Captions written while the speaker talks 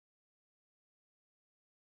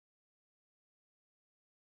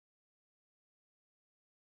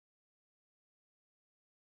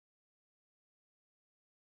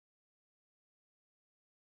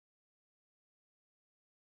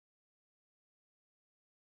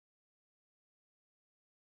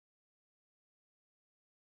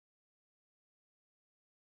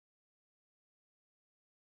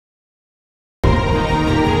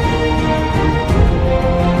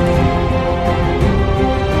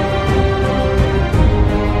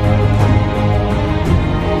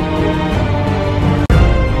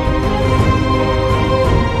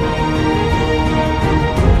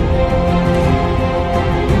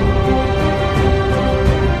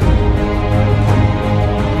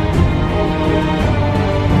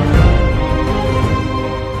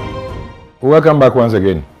Welcome back once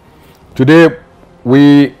again. Today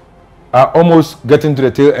we are almost getting to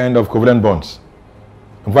the tail end of covalent bonds.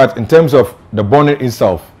 In fact, in terms of the bonding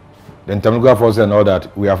itself, the intermolecular forces and all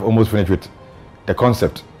that, we have almost finished with the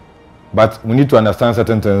concept. But we need to understand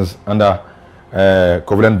certain things under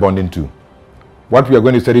covalent bonding too. What we are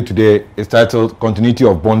going to study today is titled Continuity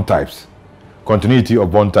of Bond Types. Continuity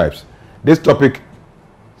of bond types. This topic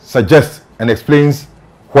suggests and explains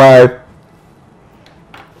why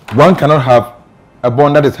one cannot have a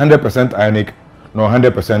bond that is 100% ionic nor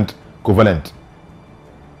 100% covalent.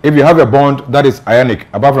 If you have a bond that is ionic,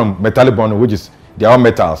 apart from metallic bond, which is they are all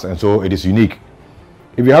metals and so it is unique.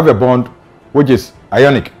 If you have a bond which is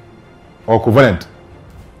ionic or covalent,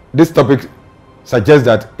 this topic suggests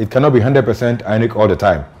that it cannot be 100% ionic all the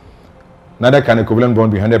time. Neither can a covalent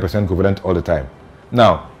bond be 100% covalent all the time.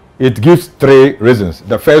 Now, it gives three reasons.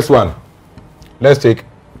 The first one, let's take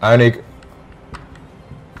ionic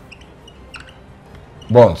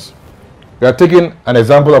bonds. We are taking an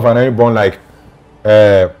example of an ionic bond like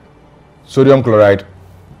sodium chloride,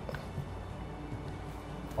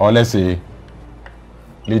 or let's say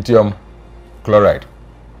lithium chloride.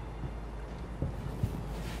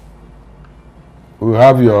 We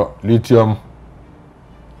have your lithium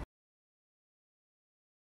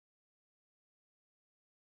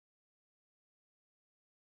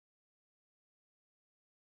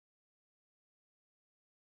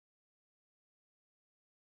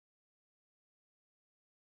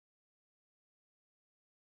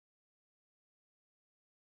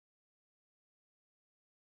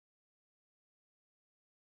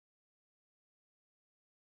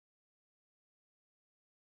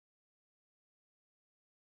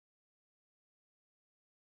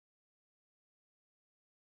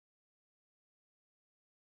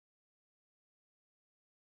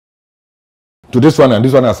to this one, and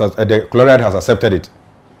this one has the chloride has accepted it.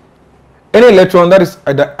 Any electron that is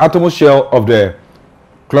at the atom shell of the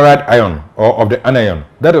chloride ion or of the anion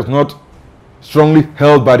that is not strongly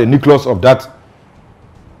held by the nucleus of that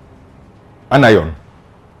anion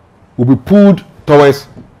will be pulled towards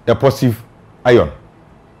the positive ion.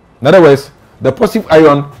 In other words, the positive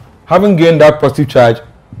ion, having gained that positive charge,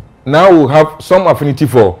 now will have some affinity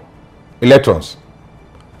for electrons.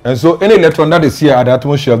 And so any electron that is here at the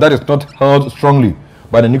atom shell that is not held strongly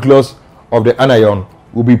by the nucleus of the anion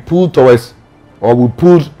will be pulled towards or will be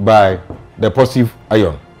pulled by the positive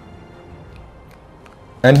ion.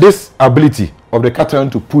 And this ability of the cation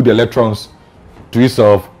to pull the electrons to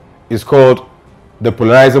itself is called the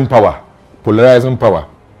polarizing power. Polarizing power.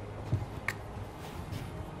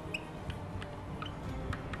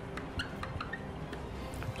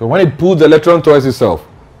 So when it pulls the electron towards itself,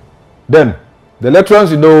 then the electrons,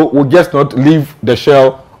 will just not leave the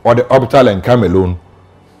shell or the orbital and come alone.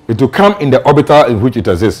 It will come in the orbital in which it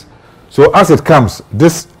exists. So as it comes,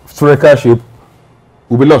 this spherical shape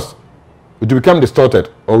will be lost. It will become distorted,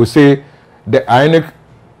 or we say the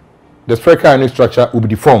spherical ionic structure will be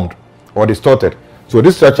deformed or distorted. So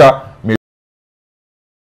this structure may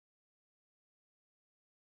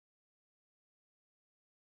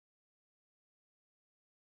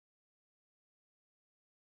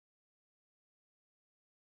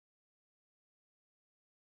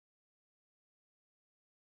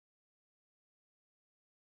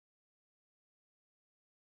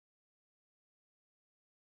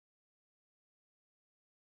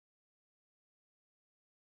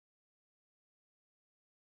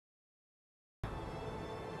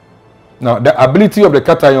Now, the ability of the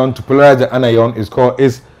cation to polarize the anion is called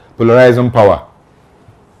polarizing power.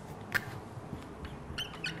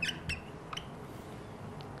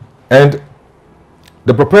 And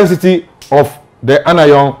the propensity of the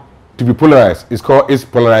anion to be polarized is called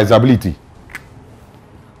polarizability.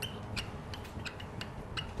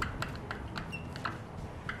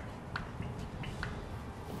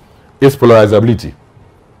 Polarizability.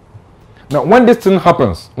 Now, when this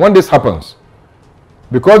happens,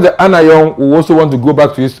 because the anion will also want to go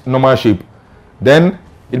back to its normal shape, then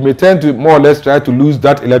it may tend to more or less try to lose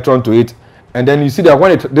that electron to it. And then you see that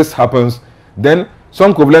when this happens, then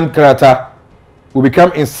some covalent character will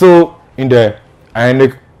become instilled in the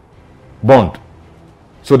ionic bond.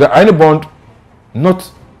 So the ionic bond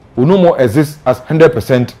will no more exist as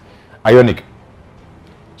 100% ionic.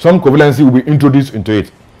 Some covalency will be introduced into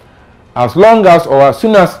it. As long as or as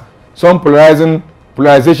soon as some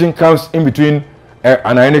polarization comes in between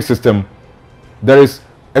an ionic system, there is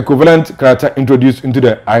a covalent character introduced into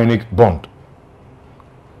the ionic bond.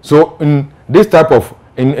 So in this type of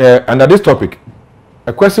under this topic,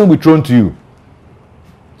 a question will be thrown to you: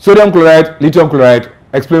 sodium chloride, lithium chloride,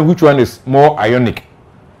 explain which one is more ionic.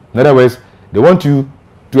 In other words, they want you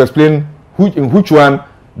to explain in which one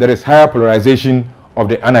there is higher polarization of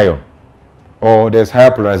the anion, or there's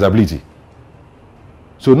higher polarizability.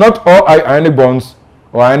 So not all ionic bonds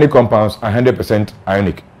or ionic compounds are 100%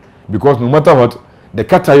 ionic, because no matter what, the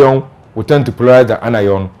cation will tend to polarize the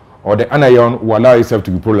anion, or the anion will allow itself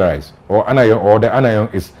to be polarized, or the anion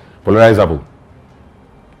is polarizable.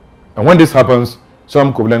 And when this happens,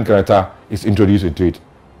 some covalent character is introduced into it.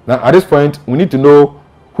 Now at this point, we need to know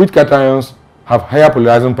which cations have higher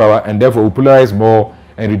polarizing power and therefore will polarize more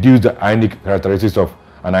and reduce the ionic characteristics of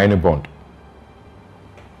an ionic bond.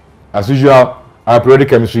 As usual, our periodic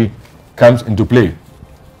chemistry comes into play.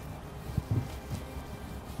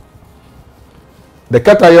 The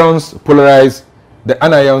cations polarize, the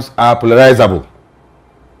anions are polarizable.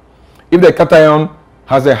 If the cation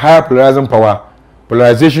has a higher polarizing power,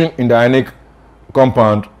 polarization in the ionic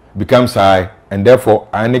compound becomes high and therefore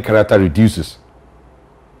ionic character reduces.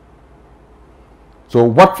 So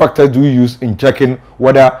what factors do you use in checking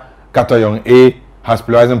whether cation A has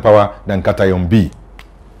polarizing power than cation B?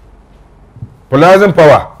 Polarizing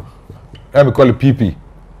power, let me call it PP,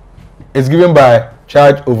 is given by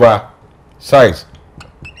charge over size.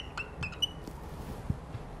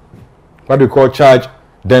 What we call charge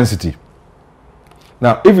density.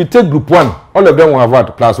 Now, if you take group 1, all of them will have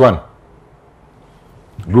what? Plus 1.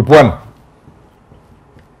 Group 1.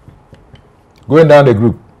 Going down the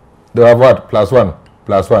group, they have what? Plus 1,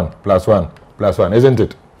 plus 1, plus 1, plus 1, isn't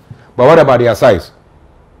it? But what about their size?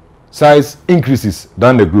 Size increases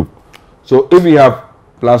down the group. So if we have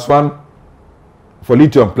plus 1 for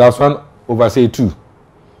lithium, plus 1 over say 2,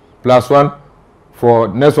 plus 1 for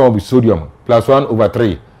next one will be sodium, plus 1 over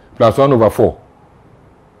 3, plus 1 over 4.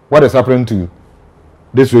 What is happening to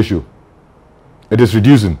this ratio? It is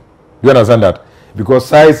reducing. You understand that? Because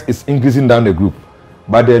size is increasing down the group,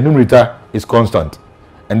 but the numerator is constant.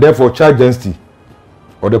 And therefore charge density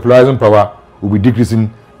or the polarizing power will be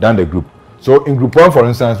decreasing down the group. So in group 1, for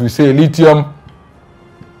instance, we say lithium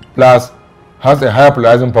plus has a higher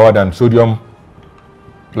polarizing power than sodium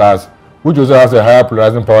plus, which also has a higher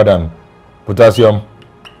polarizing power than potassium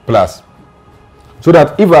plus. So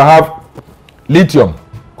that if I have lithium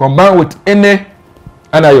combined with any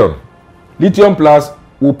anion, lithium plus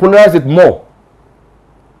will polarize it more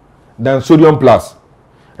than sodium plus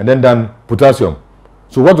and then than potassium.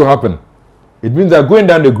 So what will happen? It means that going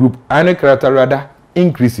down the group, ionic character rather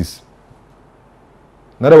increases.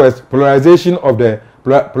 In other words, polarization of the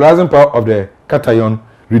polarizing power of the cation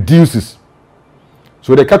reduces.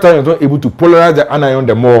 So the cation is not able to polarize the anion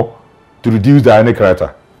the more to reduce the ionic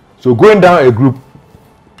character. So going down a group,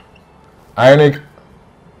 ionic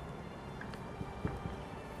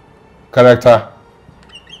character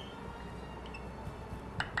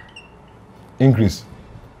increase.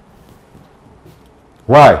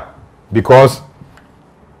 Why? Because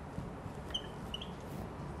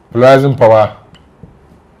polarizing power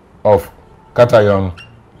of cation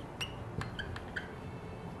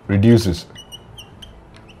reduces.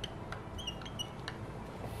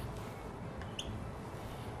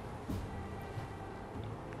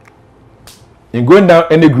 In going down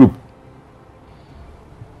any group,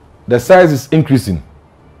 the size is increasing,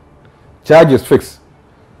 charge is fixed.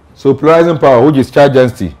 So polarizing power, which is charge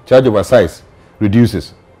density, charge over size,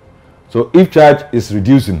 reduces. So if charge is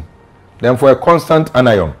reducing, then for a constant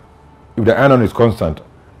anion, if the anion is constant,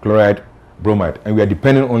 chloride, bromide, and we are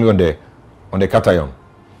depending only on the cation,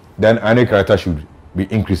 then ionic character should be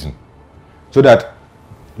increasing. So that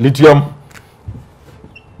lithium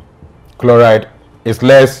chloride is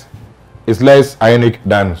less ionic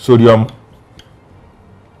than sodium.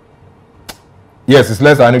 Yes, it's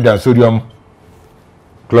less ionic than sodium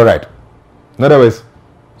chloride. In other words,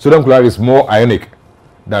 sodium chloride is more ionic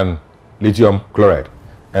than lithium chloride,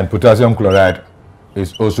 and potassium chloride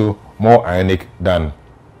is also more ionic than.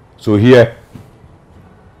 So here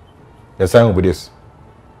the sign will be this.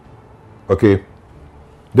 Okay,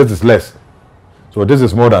 this is less, so this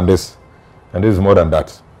is more than this, and this is more than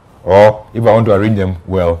that. Or if I want to arrange them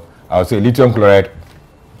well, I'll say lithium chloride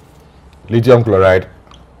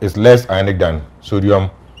is less ionic than sodium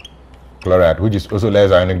chloride, which is also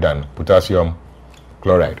less ionic than potassium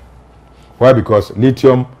chloride. Why? Because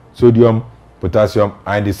lithium, sodium, potassium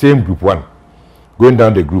are in the same group 1. Going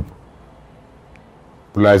down the group,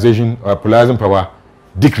 polarization or polarizing power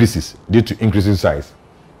decreases due to increasing size.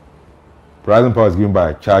 Polarizing power is given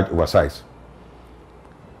by charge over size.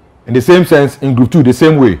 In the same sense, in group 2, the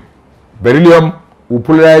same way, beryllium will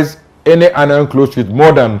polarize any anion close to it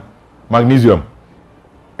more than magnesium,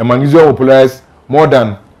 and magnesium will polarize more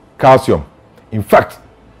than calcium. In fact,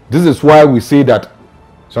 this is why we say that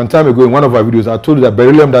some time ago in one of our videos I told you that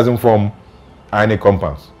beryllium doesn't form ionic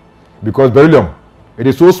compounds, because beryllium, it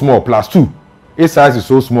is so small, +2. Its size is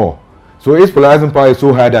so small. So its polarizing power is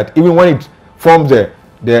so high that even when it forms the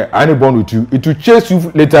ionic bond with you, it will chase you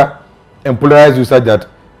later and polarize you such that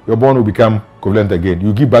your bond will become covalent again.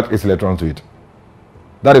 You give back its electrons to it.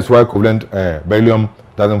 That is why covalent beryllium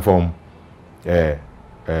doesn't form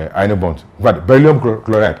ionic bonds. But beryllium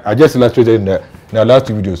chloride, I just illustrated in our last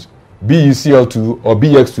 2 videos, BeCl2 or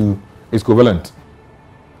BX2 is covalent.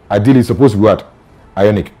 Ideally, it's supposed to be what?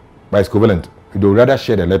 Ionic, but it's covalent. It will rather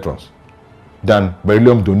share the electrons than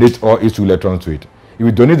beryllium donate all its 2 electrons to it. If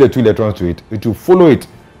you donate the 2 electrons to it, it will follow it,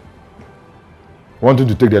 wanting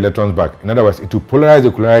to take the electrons back. In other words, it will polarize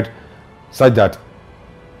the chloride such that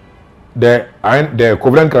the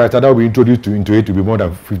covalent character that will be introduced into it will be more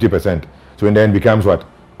than 50%. So in the end becomes what?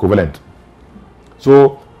 Covalent.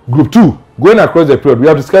 So group 2, going across the period, we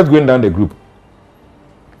have discussed going down the group.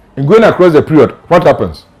 In going across the period, what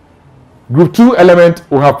happens? Group 2 element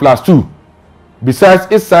will have +2. Besides,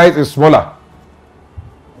 its size is smaller.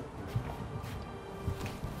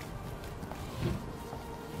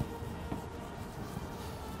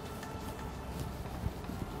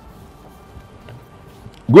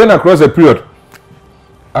 Going across a period,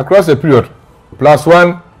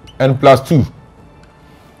 +1 and +2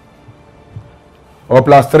 or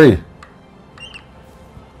 +3.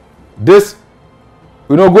 This,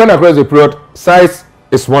 going across the period, size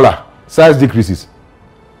is smaller, size decreases.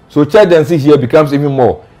 So charge density here becomes even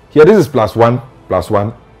more. Here this is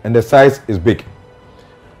 +1, and the size is big.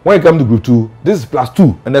 When it comes to group 2, this is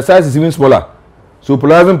 +2, and the size is even smaller. So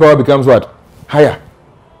polarizing power becomes what? Higher.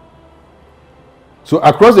 So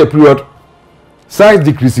across the period, size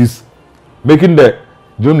decreases, making the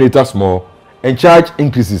denominator small, and charge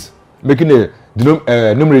increases, making the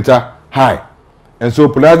numerator high. And so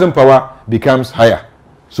polarizing power becomes higher.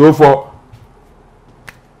 So for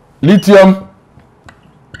lithium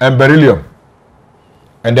and beryllium,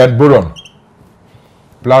 and then boron,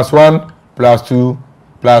 +1, +2,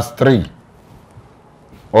 +3,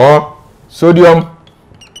 or sodium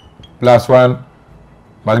 +1,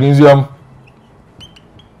 magnesium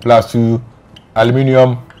 +2,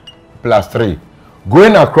 aluminium +3.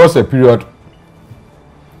 Going across a period,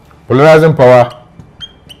 polarizing power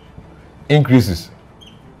increases.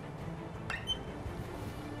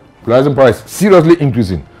 Polarizing power is seriously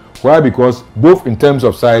increasing. Why? Because both in terms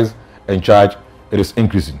of size and charge, it is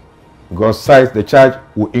increasing. Because size, the charge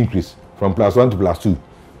will increase from +1 to +2.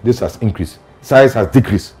 This has increased. Size has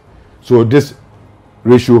decreased. So this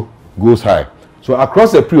ratio goes high. So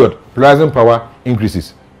across the period, polarizing power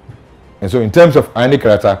increases. And so in terms of ionic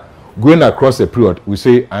character, going across a period, we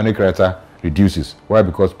say ionic character reduces. Why?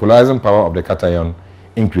 Because polarizing power of the cation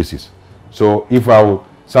increases. So if I will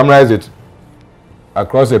summarize it,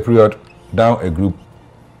 across a period, down a group,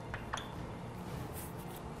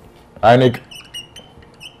 ionic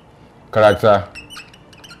character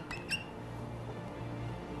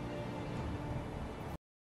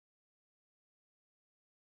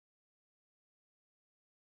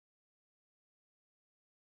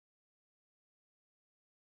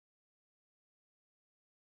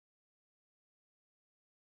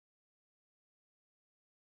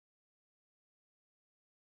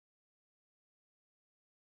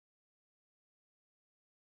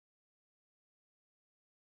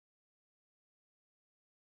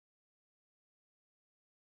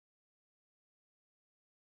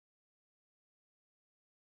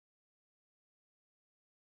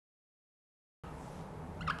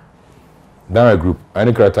down a group,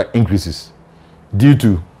 ionic character increases due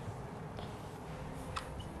to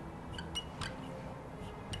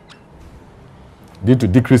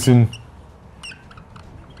decreasing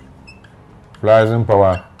polarizing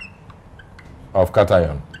power of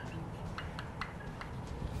cation.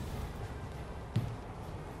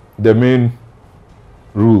 The main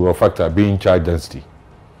rule or factor being charge density.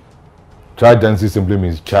 Charge density simply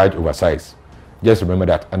means charge over size. Just remember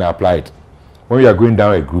that and apply it. When you are going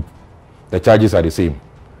down a group, the charges are the same.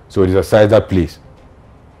 So it is a size that plays.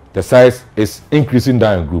 The size is increasing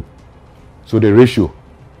down a group. So the ratio,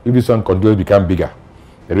 if this one continues to become bigger,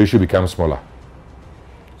 the ratio becomes smaller.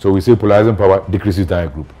 So we say polarizing power decreases down a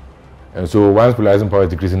group. And so once polarizing power is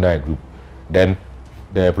decreasing down a group, then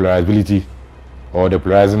the polarizability or the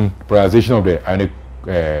polarization of the ionic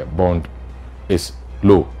bond is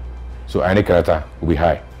low. So ionic character will be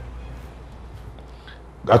high.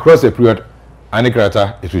 Across a period, ionic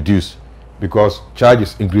character is reduced because charge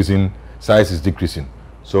is increasing, size is decreasing.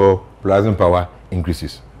 So polarizing power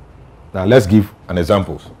increases. Now let's give an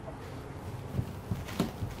example.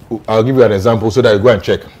 I'll give you an example so that you go and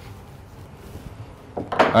check.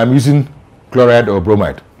 I'm using chloride or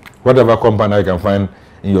bromide, whatever compound I can find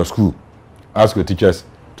in your school. Ask your teachers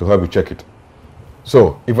to help you check it.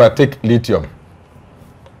 So if I take lithium,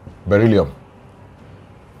 beryllium,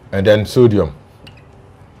 and then sodium,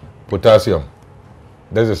 potassium,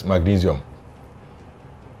 this is magnesium,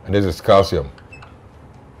 and this is calcium.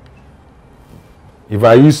 If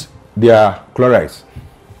I use their chlorides,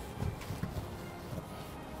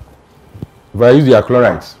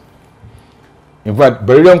 in fact,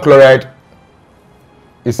 beryllium chloride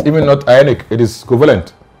is even not ionic, it is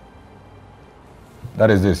covalent.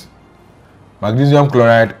 That is this. Magnesium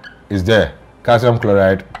chloride is there, calcium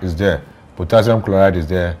chloride is there, potassium chloride is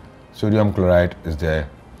there, sodium chloride is there,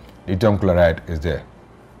 lithium chloride is there.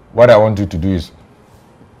 What I want you to do is,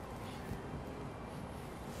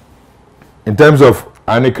 in terms of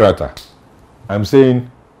ionic character, I'm saying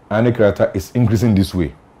ionic character is increasing this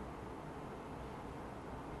way.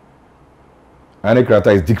 Ionic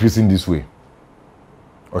character is decreasing this way.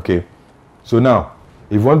 Okay. So now,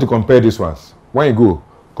 if you want to compare these ones, when you go,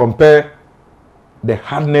 compare the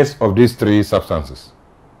hardness of these three substances.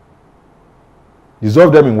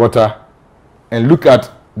 Dissolve them in water and look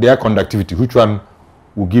at their conductivity. Which one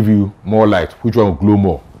will give you more light? Which one will glow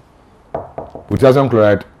more? Potassium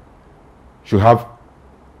chloride should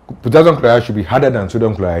be harder than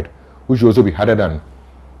sodium chloride, which should also be harder than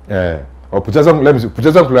potassium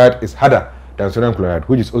chloride is harder than sodium chloride,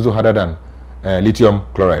 which is also harder than lithium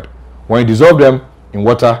chloride. When you dissolve them in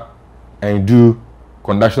water and you do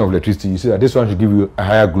conduction of electricity, you see that this one should give you a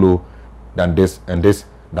higher glow than this and this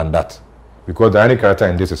than that, because the ionic character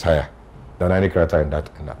in this is higher than the ionic character in that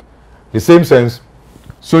and that. The same sense,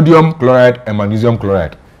 sodium chloride and magnesium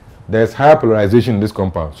chloride, there's higher polarization in this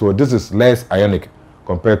compound, so this is less ionic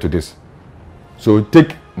compared to this. So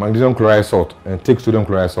take magnesium chloride salt and take sodium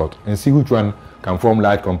chloride salt and see which one can form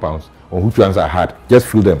light compounds or which ones are hard. Just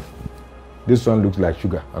feel them. This one looks like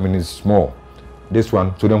sugar. I mean, it's small. This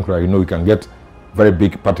one, sodium chloride, you can get very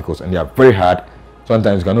big particles and they are very hard.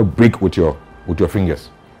 Sometimes you cannot break with your fingers,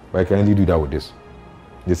 but you can only do that with this.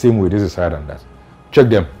 The same way, this is higher than that. Check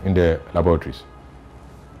them in the laboratories.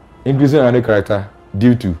 Increasing ionic character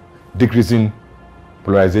due to decreasing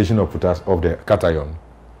polarization of the cation.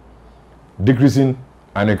 Decreasing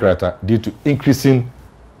ionic character due to increasing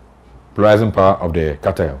polarizing power of the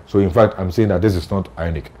cation. So in fact, I'm saying that this is not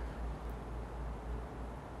ionic.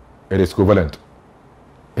 It is covalent.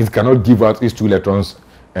 It cannot give out its 2 electrons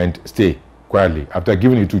and stay quietly. After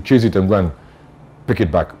giving it, to chase it and go and pick it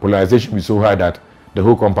back. Polarization will be so high that the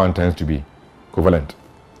whole compound tends to be covalent.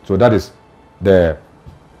 So that is the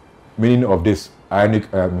meaning of this ionic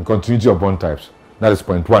continuity of bond types. That is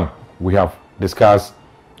point 1. We have discussed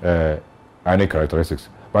ionic characteristics,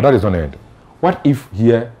 but that is not the end. What if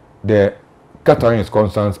here the cation is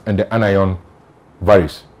constant and the anion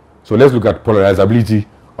varies? So let's look at polarizability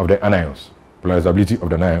of the anions. Polarizability of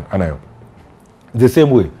the anion. The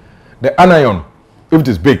same way, the anion, if it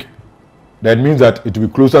is big, that means that it will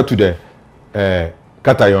be closer to the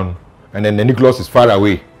cation, and then the nucleus is far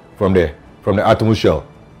away from the atom shell.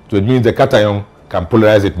 So it means the cation can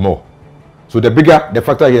polarize it more. So the bigger the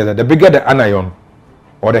factor here is that the bigger the anion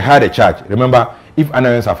or the higher the charge. Remember, if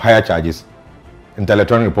anions have higher charges,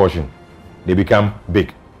 inter-electron repulsion, they become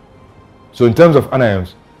big. So in terms of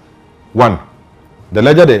anions, 1, the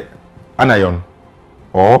larger the anion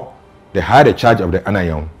or the higher the charge of the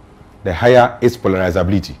anion, the higher its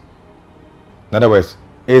polarizability. In other words,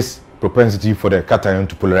 its propensity for the cation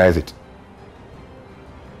to polarize it.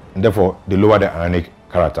 And therefore, the lower the ionic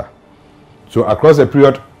character. So across a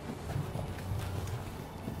period,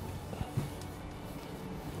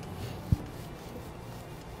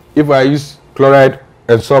 if I use chloride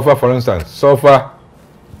and sulfur, for instance, sulfur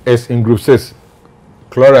is in group 6,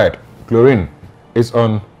 chlorine is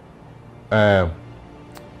on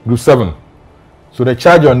group 7. So the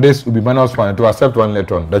charge on this will be -1 to accept 1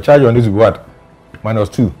 electron. The charge on this will be what?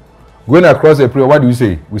 -2. Going across a period, what do we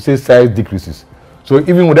say? We say size decreases. So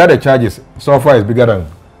even without the charges, sulfur is bigger than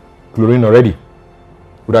chlorine already.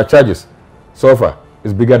 Without charges, sulfur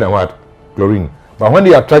is bigger than what? Chlorine. But when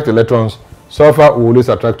they attract electrons, sulfur will always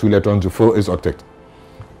attract 2 electrons to fill its octet.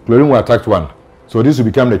 Chlorine will attract 1. So this will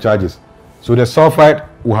become the charges. So the sulfide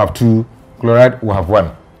will have 2, chloride will have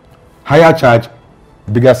 1. Higher charge,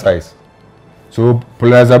 bigger size. So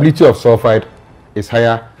polarizability of sulfide is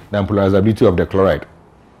higher than polarizability of the chloride.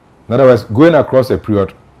 In other words, going across a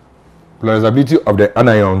period, polarizability of the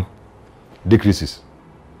anion decreases.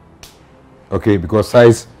 Okay, because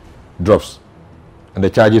size drops and the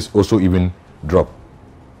charges also even drop.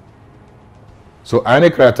 So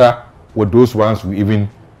ionic character with those ones will even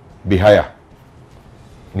be higher.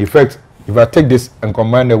 In effect, if I take this and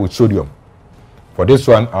combine it with sodium, for this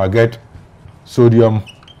one I'll get sodium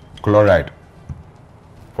chloride.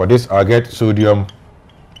 For this, I'll get sodium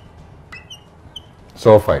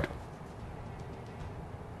sulfide.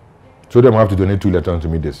 Sodium have to donate 2 electrons to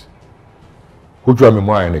meet this. Which one will be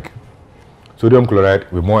more ionic? Sodium chloride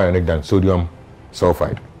will be more ionic than sodium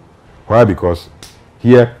sulfide. Why? Because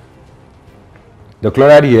here, the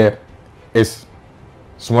chloride here is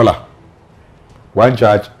smaller. 1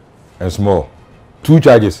 charge and small. 2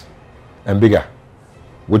 charges and bigger.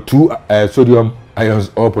 With 2 sodium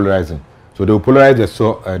ions all polarizing. So they will polarize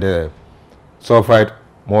the sulfide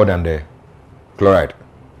more than the chloride.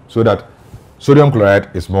 So that sodium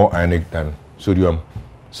chloride is more ionic than sodium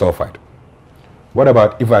sulfide. What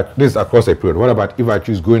about if this is across a period, what about if I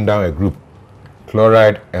choose going down a group,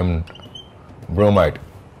 chloride and bromide,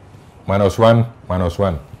 -1,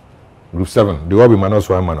 -1, group 7, they will be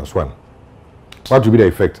 -1, -1. What will be the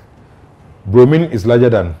effect? Bromine is larger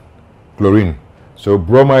than chlorine, so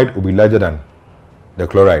bromide will be larger than the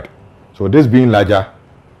chloride. So this being larger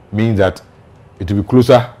means that it will be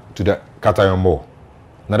closer to the cation more.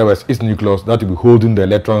 In other words, its nucleus that will be holding the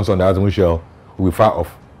electrons on the azimuth shell will be far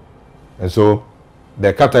off. And so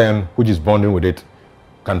the cation which is bonding with it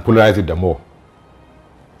can polarize it the more.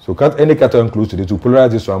 So any cation close to it will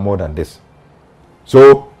polarize this one more than this.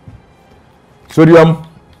 So sodium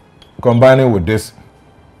combining with this,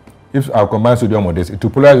 if I combine sodium with this, it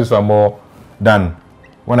will polarize this one more than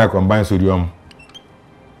when I combine sodium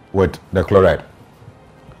with the chloride.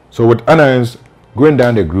 So with anions going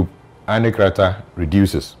down the group, ionic character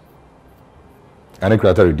reduces. Ionic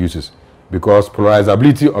character reduces because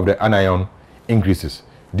polarizability of the anion increases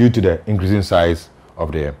due to the increasing size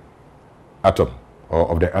of the atom or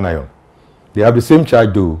of the anion. They have the same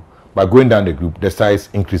charge though, but going down the group, the size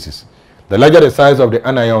increases. The larger the size of the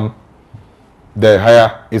anion, the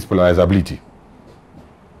higher its polarizability.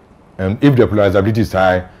 And if the polarizability is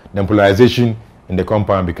high, then polarization in the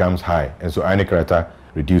compound becomes high, and so ionic character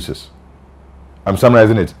reduces. I'm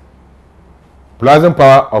summarizing it. Polarizing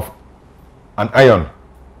power of an ion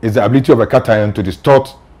is the ability of a cation to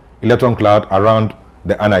distort electron cloud around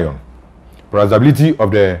the anion. Polarizability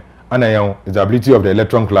of the anion is the ability of the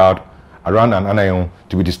electron cloud around an anion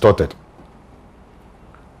to be distorted.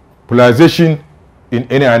 Polarization in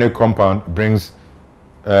any ionic compound brings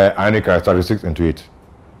ionic characteristics into it.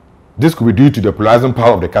 This could be due to the polarizing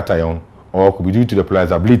power of the cation or could be due to the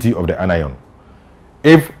polarizability of the anion.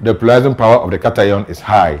 If the polarizing power of the cation is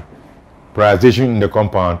high, polarization in the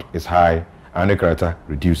compound is high, ionic character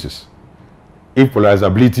reduces. If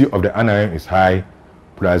polarizability of the anion is high,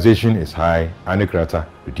 polarization is high, ionic character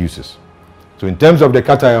reduces. So in terms of the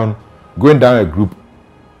cation, going down a group,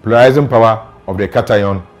 polarizing power of the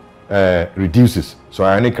cation reduces, so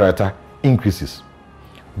ionic character increases.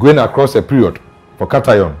 Going across a period for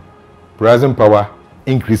cation, polarizing power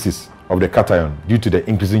increases of the cation due to the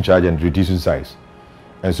increasing charge and reducing size,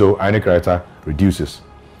 and so ionic character reduces.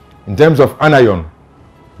 In terms of anion,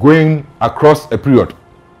 going across a period,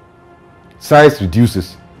 size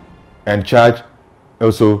reduces and charge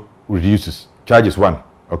also reduces. Charge is 1,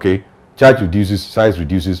 okay? Charge reduces, size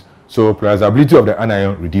reduces, so polarizability of the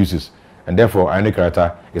anion reduces, and therefore ionic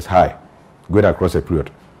character is high going across a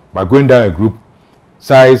period. By going down a group,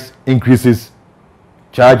 size increases,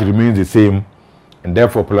 charge remains the same, and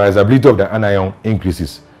therefore polarizability of the anion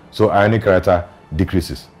increases, so ionic character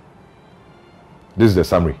decreases. This is the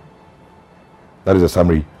summary. That is the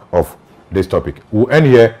summary of this topic. We'll end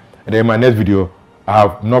here, and then in my next video, I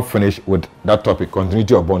have not finished with that topic,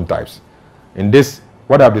 continuity of bond types. In this,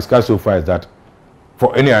 what I've discussed so far is that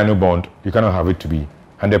for any ionic bond, you cannot have it to be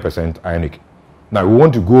 100% ionic. Now, we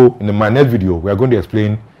want to go, in my next video, we are going to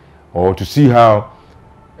explain or to see how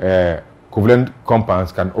covalent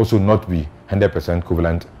compounds can also not be 100%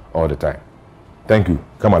 covalent all the time. Thank you.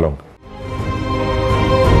 Come along.